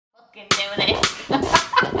fucking doing it.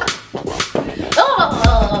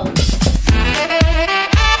 Oh.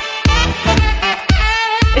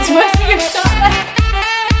 It's worse than you start there.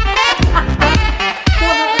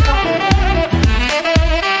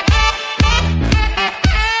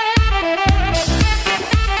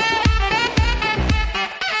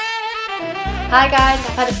 Hi guys,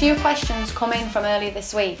 I've had a few questions come in from earlier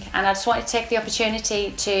this week and I just wanted to take the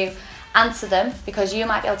opportunity to answer them because you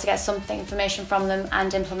might be able to get some information from them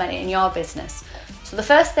and implement it in your business. So the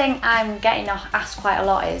first thing I'm getting asked quite a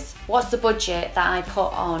lot is, what's the budget that I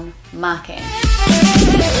put on marketing?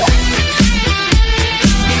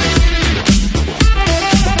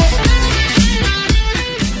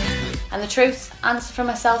 And the truth answer for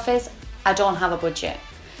myself is, I don't have a budget,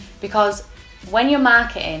 because when you're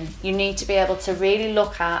marketing, you need to be able to really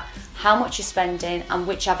look at how much you're spending and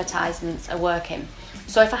which advertisements are working.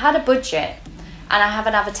 So if I had a budget and I have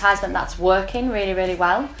an advertisement that's working really, really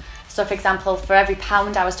well, so for example, for every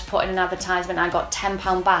 £1 I was to put in an advertisement, I got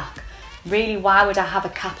 £10 back. Really, why would I have a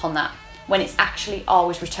cap on that when it's actually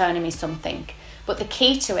always returning me something? But the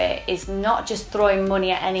key to it is not just throwing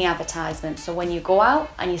money at any advertisement. So when you go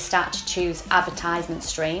out and you start to choose advertisement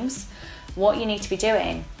streams, what you need to be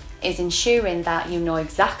doing is ensuring that you know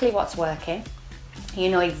exactly what's working, you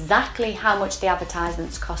know exactly how much the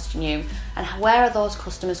advertisement's costing you and where are those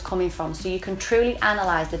customers coming from, so you can truly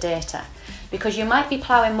analyse the data. Because you might be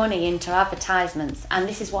ploughing money into advertisements and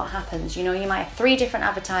this is what happens, you know, you might have 3 different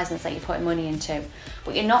advertisements that you're putting money into,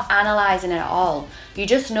 but you're not analysing it at all. You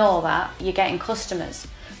just know that you're getting customers.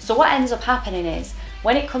 So what ends up happening is,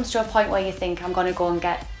 when it comes to a point where you think, I'm going to go and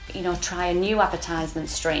get, you know, try a new advertisement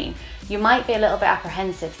stream, you might be a little bit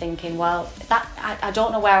apprehensive thinking, well, I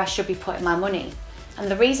don't know where I should be putting my money. And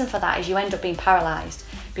the reason for that is you end up being paralysed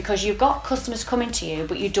because you've got customers coming to you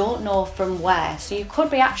but you don't know from where. So you could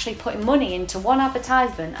be actually putting money into one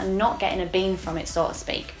advertisement and not getting a bean from it, so to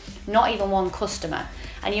speak, not even one customer.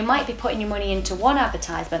 And you might be putting your money into one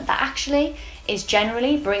advertisement that actually is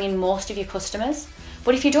generally bringing most of your customers.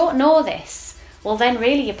 But if you don't know this, well then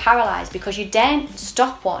really you're paralysed because you daren't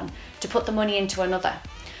stop one to put the money into another.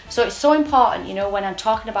 So it's so important, you know, when I'm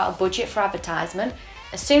talking about a budget for advertisement,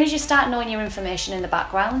 as soon as you start knowing your information in the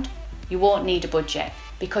background, you won't need a budget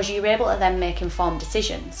because you're able to then make informed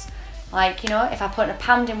decisions. Like, you know, if I put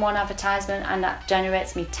 £1 in one advertisement and that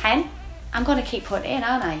generates me 10, I'm going to keep putting it in,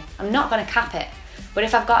 aren't I? I'm not going to cap it. But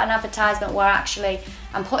if I've got an advertisement where actually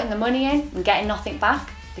I'm putting the money in and getting nothing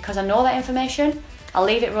back because I know that information, I'll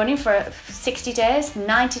leave it running for 60 days,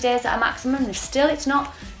 90 days at a maximum, and if still it's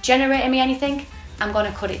not generating me anything, I'm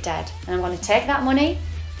going to cut it dead. And I'm going to take that money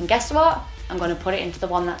and guess what? I'm going to put it into the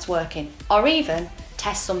one that's working, or even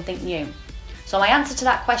test something new. So my answer to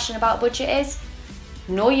that question about budget is,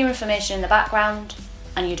 know your information in the background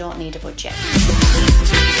and you don't need a budget.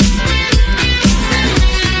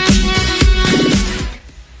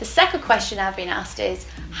 The second question I've been asked is,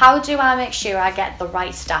 how do I make sure I get the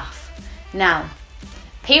right staff? Now,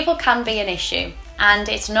 people can be an issue and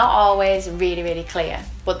it's not always really, really clear,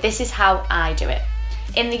 but this is how I do it.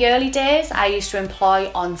 In the early days, I used to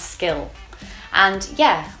employ on skill. And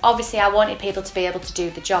yeah, obviously I wanted people to be able to do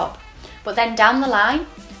the job. But then down the line,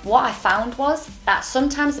 what I found was that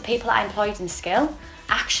sometimes the people that I employed in skill,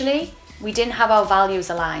 actually, we didn't have our values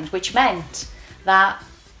aligned, which meant that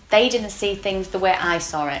they didn't see things the way I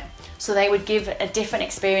saw it. So they would give a different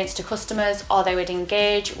experience to customers, or they would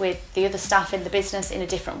engage with the other staff in the business in a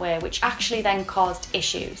different way, which actually then caused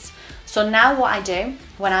issues. So now what I do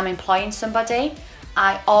when I'm employing somebody,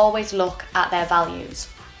 I always look at their values.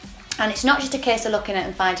 And it's not just a case of looking at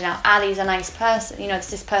and finding out, are these a nice person? You know, is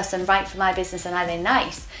this person right for my business and are they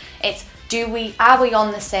nice? It's, are we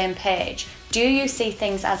on the same page? Do you see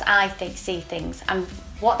things as I see things? And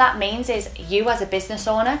what that means is, you as a business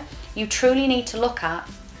owner, you truly need to look at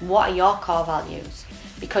what are your core values,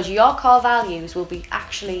 because your core values will be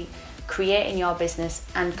actually creating your business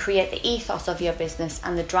and create the ethos of your business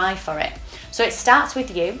and the drive for it. So it starts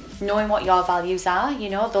with you knowing what your values are, you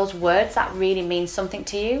know, those words that really mean something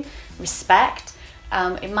to you, respect,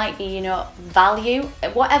 it might be, you know, value,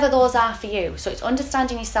 whatever those are for you. So it's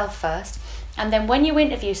understanding yourself first. And then when you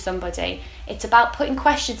interview somebody, it's about putting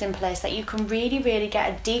questions in place that you can really, really get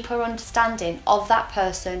a deeper understanding of that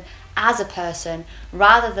person as a person,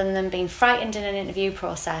 rather than them being frightened in an interview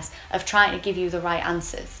process of trying to give you the right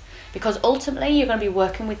answers. Because ultimately you're going to be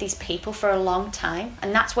working with these people for a long time,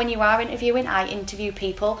 and that's when you are interviewing. I interview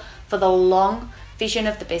people for the long vision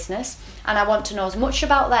of the business, and I want to know as much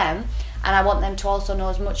about them, and I want them to also know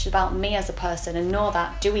as much about me as a person and know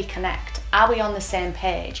that, do we connect? Are we on the same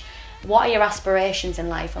page? What are your aspirations in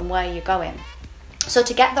life and where are you going? So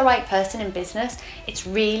to get the right person in business, it's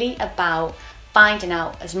really about finding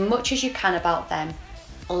out as much as you can about them,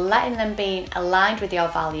 letting them be aligned with your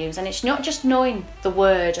values. And it's not just knowing the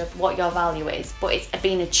word of what your value is, but it's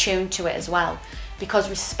being attuned to it as well. Because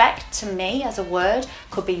respect to me as a word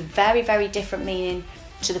could be very, very different meaning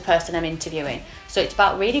to the person I'm interviewing. So it's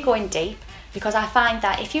about really going deep, because I find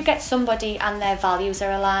that if you get somebody and their values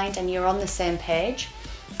are aligned and you're on the same page,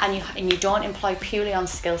 and you don't employ purely on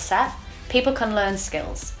skill set, people can learn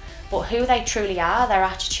skills, but who they truly are, their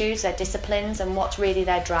attitudes, their disciplines, and what's really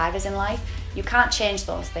their drivers in life, you can't change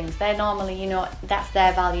those things. They're normally, that's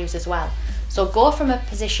their values as well. So go from a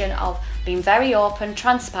position of being very open,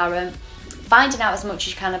 transparent, finding out as much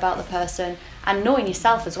as you can about the person, and knowing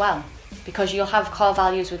yourself as well, because you'll have core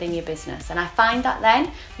values within your business. And I find that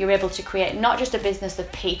then you're able to create not just a business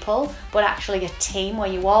of people, but actually a team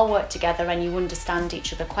where you all work together and you understand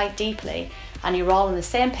each other quite deeply, and you're all on the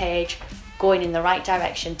same page, going in the right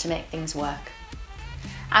direction to make things work.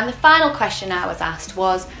 And the final question I was asked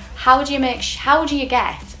was, how do you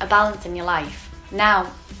get a balance in your life?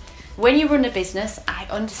 Now, when you run a business, I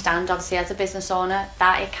understand, obviously, as a business owner,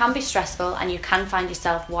 that it can be stressful and you can find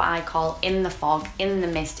yourself what I call in the fog, in the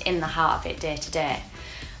mist, in the heart of it day to day.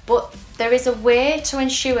 But there is a way to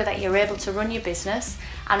ensure that you're able to run your business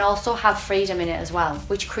and also have freedom in it as well,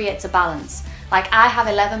 which creates a balance. Like, I have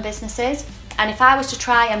 11 businesses, and if I was to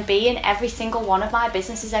try and be in every single one of my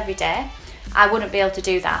businesses every day, I wouldn't be able to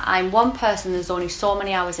do that. I'm one person, there's only so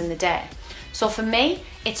many hours in the day. So for me,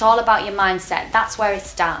 it's all about your mindset. That's where it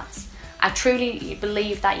starts. I truly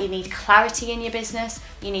believe that you need clarity in your business,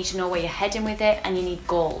 you need to know where you're heading with it, and you need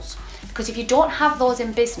goals. Because if you don't have those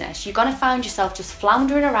in business, you're going to find yourself just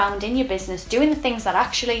floundering around in your business, doing the things that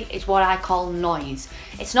actually is what I call noise.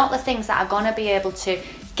 It's not the things that are going to be able to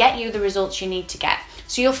get you the results you need to get.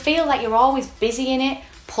 So you'll feel that you're always busy in it,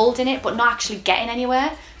 pulled in it, but not actually getting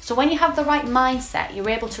anywhere. So when you have the right mindset, you're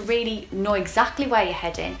able to really know exactly where you're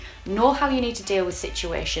heading, know how you need to deal with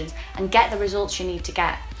situations, and get the results you need to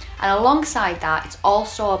get. And alongside that, it's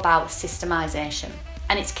also about systemization,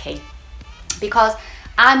 and it's key. Because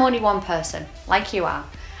I'm only one person, like you are,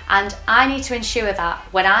 and I need to ensure that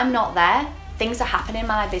when I'm not there, things are happening in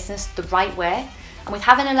my business the right way. And with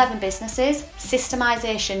having 11 businesses,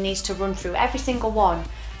 systemization needs to run through every single one.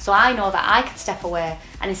 So I know that I can step away,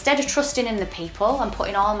 and instead of trusting in the people and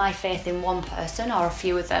putting all my faith in one person or a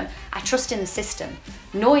few of them, I trust in the system,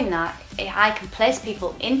 knowing that I can place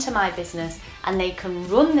people into my business and they can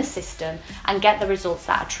run the system and get the results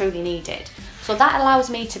that are truly needed. So that allows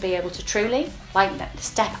me to be able to truly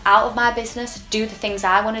step out of my business, do the things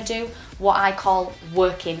I want to do, what I call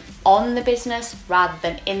working on the business rather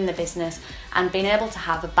than in the business, and being able to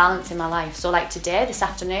have a balance in my life. So like today, this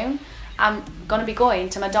afternoon, I'm going to be going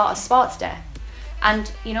to my daughter's sports day.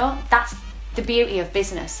 And that's the beauty of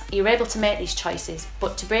business. You're able to make these choices,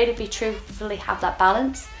 but to really be truthfully have that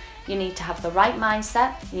balance, you need to have the right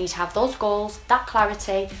mindset, you need to have those goals, that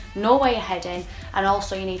clarity, know where you're heading, and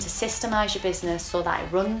also you need to systemize your business so that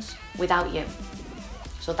it runs without you.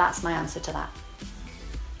 So that's my answer to that.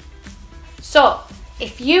 So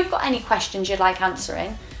if you've got any questions you'd like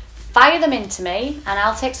answering, fire them into me and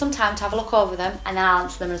I'll take some time to have a look over them, and then I'll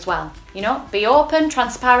answer them as well. Be open,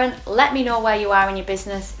 transparent, let me know where you are in your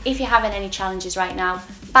business. If you're having any challenges right now,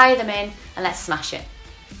 fire them in and let's smash it.